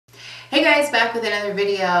Hey guys, back with another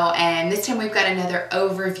video, and this time we've got another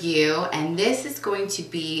overview, and this is going to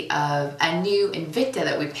be of a new Invicta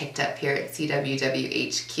that we picked up here at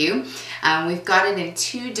CWWHQ. We've got it in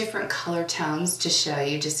two different color tones to show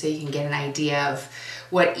you, just so you can get an idea of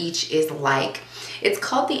what each is like. It's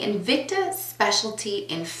called the Invicta Specialty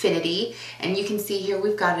Infinity, and you can see here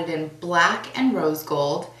we've got it in black and rose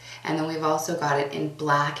gold, and then we've also got it in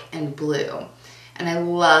black and blue. And I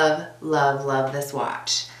love, love, love this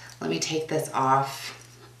watch. Let me take this off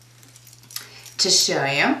to show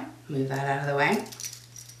you. Move that out of the way.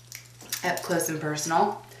 Up close and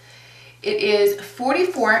personal. It is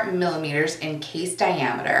 44 millimeters in case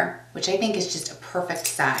diameter, which I think is just a perfect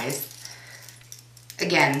size.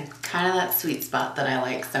 Again, kind of that sweet spot that I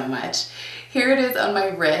like so much. Here it is on my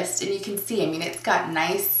wrist, and you can see, I mean, it's got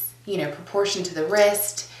nice, proportion to the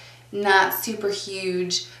wrist, not super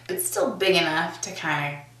huge, but still big enough to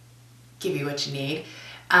kind of give you what you need.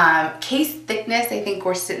 Case thickness, I think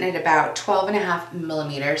we're sitting at about 12.5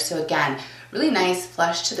 millimeters. So again, really nice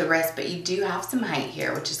flush to the wrist, but you do have some height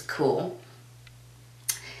here, which is cool.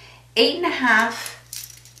 8.5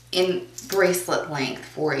 in bracelet length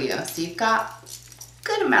for you. So you've got a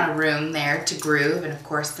good amount of room there to groove, and of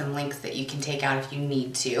course some links that you can take out if you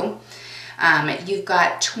need to. You've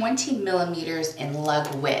got 20 millimeters in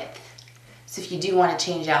lug width. So if you do want to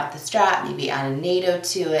change out the strap, maybe add a NATO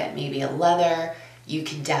to it, maybe a leather, you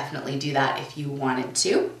can definitely do that if you wanted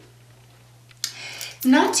to.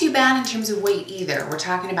 Not too bad in terms of weight either. We're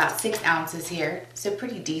talking about 6 ounces here, so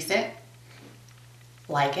pretty decent.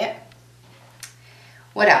 Like it.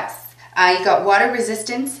 What else? You got water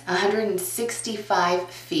resistance, 165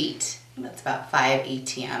 feet. I think that's about 5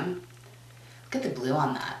 ATM. Look at the blue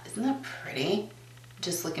on that. Isn't that pretty?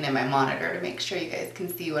 Just looking at my monitor to make sure you guys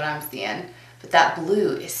can see what I'm seeing. But that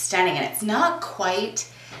blue is stunning, and it's not quite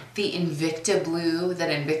the Invicta blue that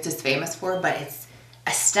Invicta's famous for, but it's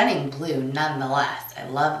a stunning blue nonetheless. I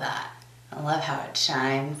love that. I love how it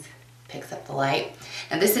shines, picks up the light.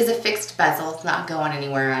 Now this is a fixed bezel, it's not going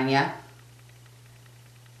anywhere on you.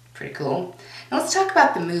 Pretty cool. Now let's talk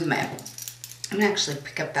about the movement. I'm gonna actually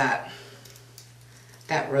pick up that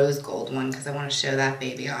rose gold one because I want to show that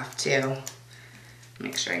baby off too.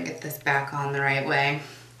 Make sure I can get this back on the right way.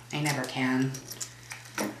 I never can.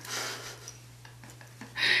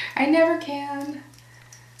 I never can.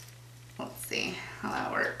 Let's see how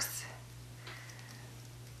that works.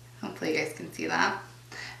 Hopefully you guys can see that.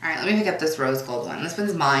 All right, let me pick up this rose gold one. This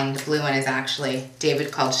one's mine. The blue one is actually,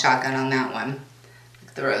 David called shotgun on that one. Look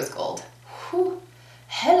at the rose gold. Whew.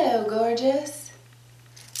 Hello, gorgeous.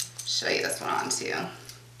 Show you this one on too.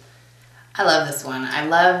 I love this one. I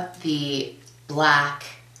love the black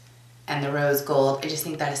and the rose gold. I just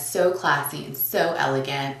think that is so classy and so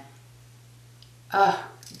elegant. Oh,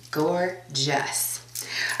 gorgeous.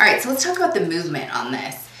 All right, so let's talk about the movement on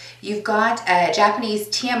this. You've got a Japanese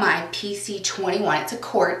TMI PC21. It's a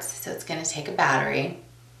quartz, so it's going to take a battery,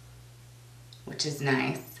 which is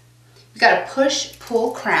nice. You've got a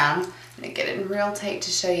push-pull crown. I'm going to get it in real tight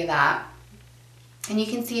to show you that. And you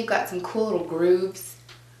can see you've got some cool little grooves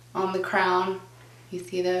on the crown. You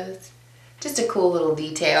see those? Just a cool little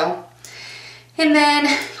detail. And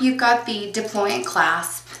then you've got the deployant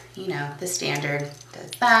clasp. The standard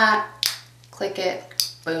does that, click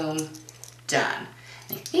it, boom, done.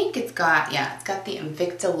 And I think it's got the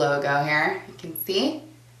Invicta logo here. You can see,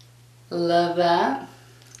 love that,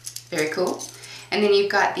 very cool. And then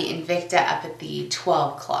you've got the Invicta up at the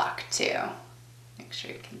 12 clock too. Make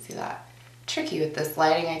sure you can see that. Tricky with this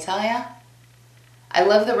lighting, I tell ya. I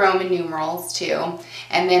love the Roman numerals too.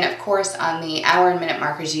 And then of course on the hour and minute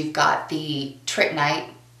markers, you've got the trittonite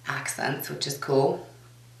accents, which is cool.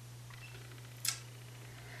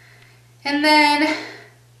 And then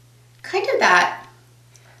kind of that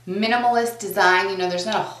minimalist design, there's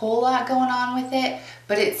not a whole lot going on with it,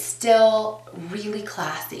 but it's still really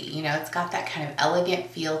classy. It's got that kind of elegant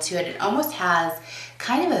feel to it. It almost has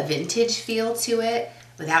kind of a vintage feel to it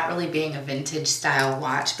without really being a vintage style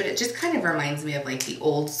watch, but it just kind of reminds me of like the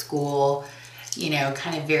old school,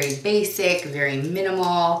 kind of very basic, very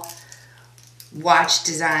minimal watch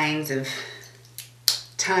designs of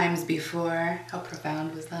times before. How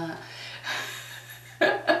profound was that?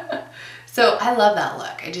 So I love that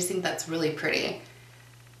look. I just think that's really pretty.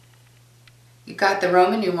 You've got the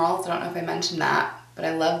Roman numerals. I don't know if I mentioned that, but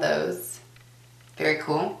I love those. Very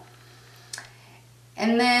cool.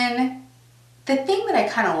 And then the thing that I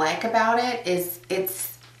kind of like about it is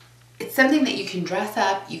it's something that you can dress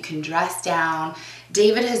up, you can dress down.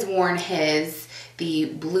 David has worn his, the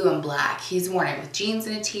blue and black. He's worn it with jeans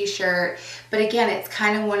and a t-shirt. But again, it's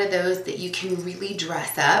kind of one of those that you can really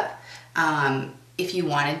dress up. if you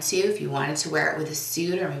wanted to wear it with a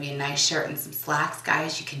suit or maybe a nice shirt and some slacks,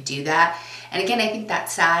 guys, you could do that. And again, I think that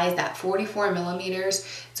size, that 44 millimeters,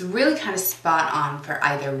 it's really kind of spot on for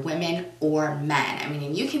either women or men. I mean,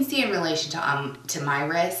 and you can see in relation to my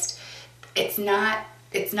wrist, it's not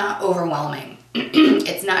overwhelming.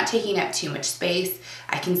 It's not taking up too much space.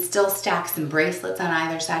 I can still stack some bracelets on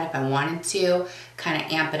either side if I wanted to, kind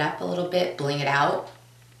of amp it up a little bit, bling it out.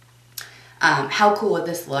 How cool would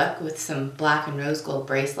this look with some black and rose gold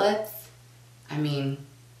bracelets? I mean,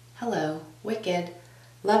 hello, wicked.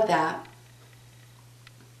 Love that.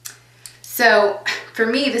 So for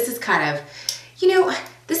me, this is kind of,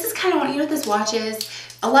 what this watch is.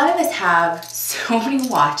 A lot of us have so many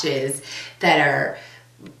watches that are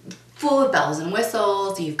full of bells and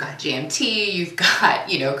whistles. You've got GMT, you've got,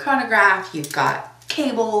 chronograph, you've got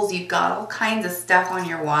cables, you've got all kinds of stuff on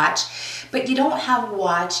your watch, but you don't have a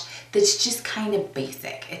watch that's just kind of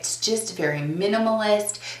basic. It's just very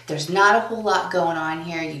minimalist. There's not a whole lot going on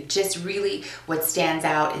here. You just really, what stands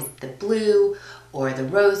out is the blue or the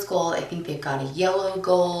rose gold. I think they've got a yellow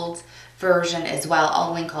gold version as well.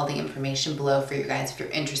 I'll link all the information below for you guys if you're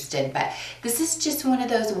interested, but this is just one of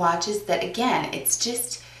those watches that, again,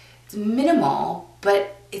 it's minimal,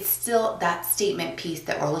 but it's still that statement piece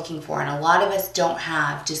that we're looking for. And a lot of us don't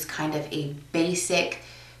have just kind of a basic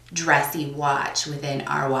dressy watch within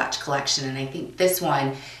our watch collection. And I think this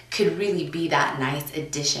one could really be that nice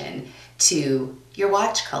addition to your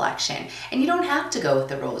watch collection. And you don't have to go with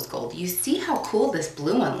the rose gold. You see how cool this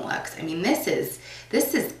blue one looks. I mean, this is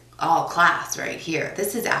all class right here.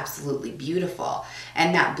 This is absolutely beautiful.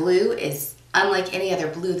 And that blue is unlike any other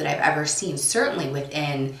blue that I've ever seen, certainly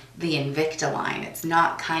within the Invicta line. It's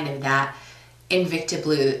not kind of that Invicta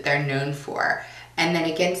blue that they're known for. And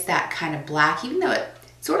then against that kind of black, even though it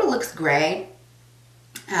sort of looks gray,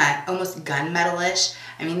 almost gunmetal-ish.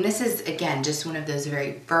 I mean, this is, again, just one of those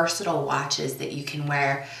very versatile watches that you can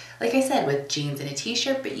wear, like I said, with jeans and a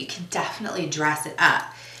t-shirt, but you can definitely dress it up.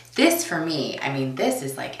 This, for me, I mean, this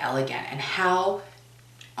is like elegant. And how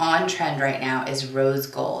on trend right now is rose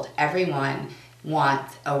gold. Everyone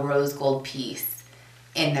wants a rose gold piece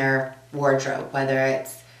in their wardrobe, whether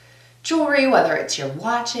it's jewelry, whether it's your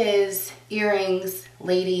watches, earrings.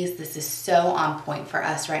 Ladies, this is so on point for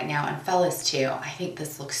us right now, and fellas too. I think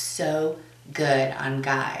this looks so good on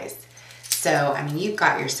guys. So, I mean, you've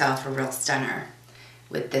got yourself a real stunner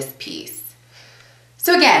with this piece.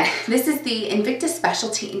 So again, this is the Invicta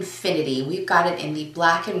Specialty Infinity. We've got it in the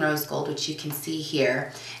black and rose gold, which you can see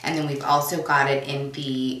here. And then we've also got it in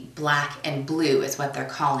the black and blue is what they're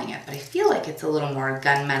calling it. But I feel like it's a little more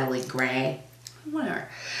gunmetal-y gray. Whatever.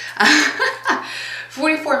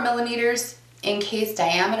 44 millimeters in case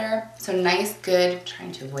diameter. So nice, good, I'm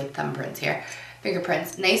trying to avoid thumbprints here,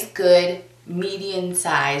 fingerprints. Nice, good, median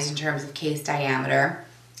size in terms of case diameter.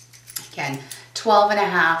 Again,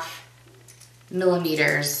 12.5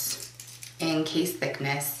 millimeters in case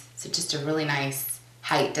thickness. So just a really nice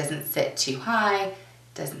height. Doesn't sit too high,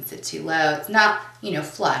 doesn't sit too low. It's not,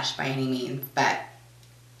 flush by any means, but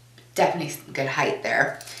definitely some good height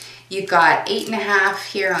there. You've got 8.5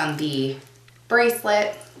 here on the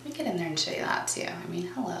bracelet. Let me get in there and show you that too. I mean,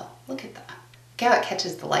 hello, look at that. Look how it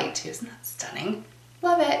catches the light too. Isn't that stunning?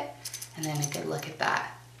 Love it. And then a good look at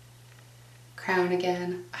that crown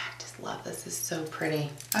again. I just love this. It's so pretty.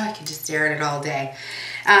 Oh, I could just stare at it all day.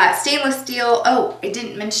 Stainless steel. Oh, I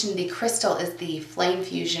didn't mention the crystal is the Flame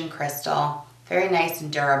Fusion crystal. Very nice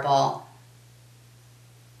and durable.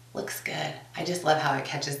 Looks good. I just love how it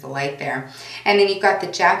catches the light there. And then you've got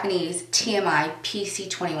the Japanese TMI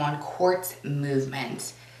PC21 quartz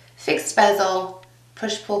movement. Fixed bezel,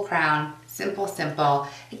 push-pull crown, simple, simple.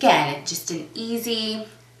 Again, just an easy,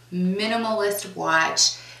 minimalist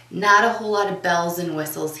watch. Not a whole lot of bells and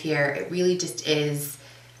whistles here. It really just is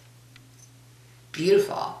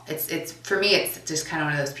beautiful. It's for me, it's just kind of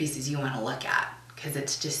one of those pieces you want to look at because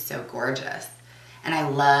it's just so gorgeous. And I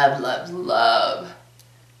love, love, love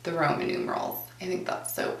the Roman numerals. I think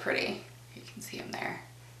that's so pretty. You can see them there.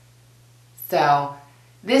 So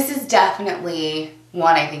this is definitely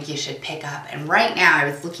one I think you should pick up. And right now, I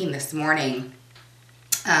was looking this morning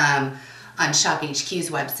on ShopHQ's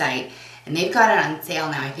website, and they've got it on sale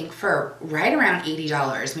now, I think for right around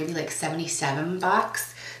 $80, maybe like 77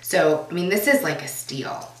 bucks. So, I mean, this is like a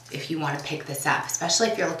steal if you want to pick this up, especially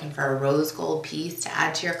if you're looking for a rose gold piece to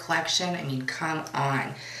add to your collection. I mean, come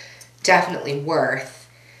on. Definitely worth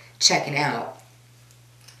checking out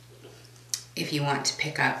if you want to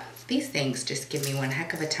pick up. These things just give me one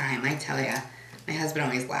heck of a time, I tell ya. My husband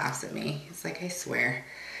always laughs at me. He's like, I swear.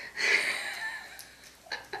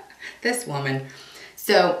 This woman.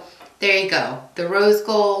 So there you go. The rose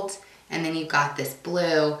gold And then you've got this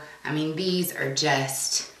blue. I mean, these are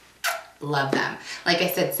just, love them. Like I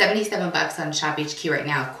said, 77 bucks on Shop HQ right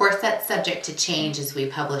now. Of course, that's subject to change as we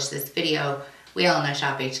publish this video. We all know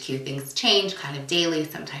Shop HQ, things change kind of daily,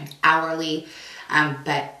 sometimes hourly,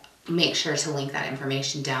 but make sure to link that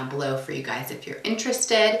information down below for you guys if you're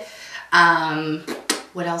interested.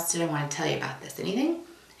 What else did I want to tell you about this? Anything?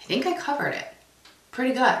 I think I covered it.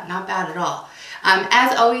 Pretty good, not bad at all.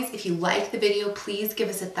 As always, if you like the video, please give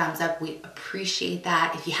us a thumbs up. We appreciate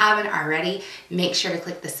that. If you haven't already, make sure to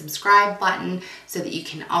click the subscribe button so that you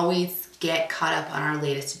can always get caught up on our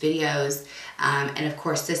latest videos. And of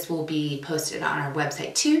course, this will be posted on our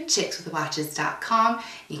website too, chickswithwatches.com.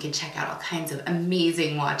 You can check out all kinds of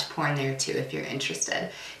amazing watch porn there too if you're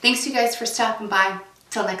interested. Thanks you guys for stopping by.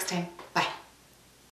 Till next time.